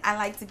coming. I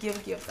like to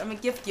give gifts. I'm a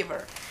gift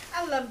giver.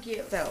 I love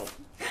gifts. So,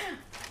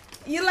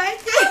 you like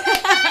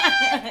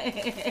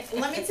it?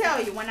 Let me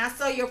tell you, when I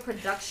saw your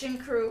production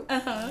crew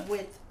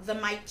with the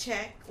mic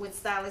check, with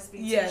Stylist B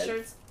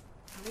t-shirts,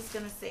 I was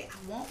going to say,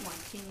 I want one.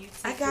 Can you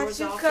take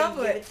yours off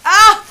covered. And give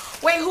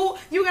it? Wait, who?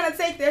 You going to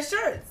take their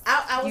shirts?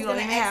 I was going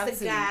to ask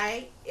the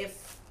guy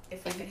if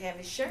I could have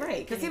his shirt.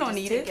 Right, because he don't don't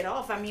need take it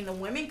off. I mean, the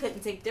women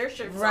couldn't take their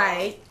shirts off.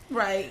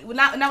 Right. Well,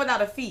 not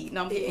without a fee.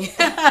 No, I'm kidding.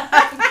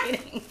 I'm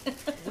kidding.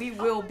 We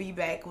will be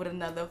back with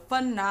another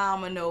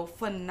phenomenal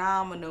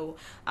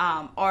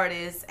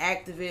artist,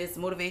 activist,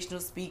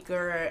 motivational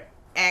speaker,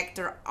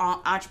 actor,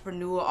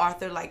 entrepreneur,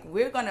 author. Like,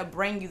 we're going to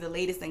bring you the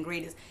latest and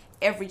greatest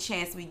every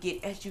chance we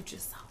get, as you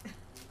just saw.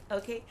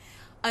 Okay?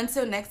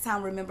 Until next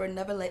time, remember,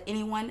 never let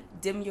anyone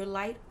dim your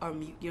light or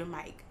mute your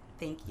mic.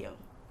 Thank you.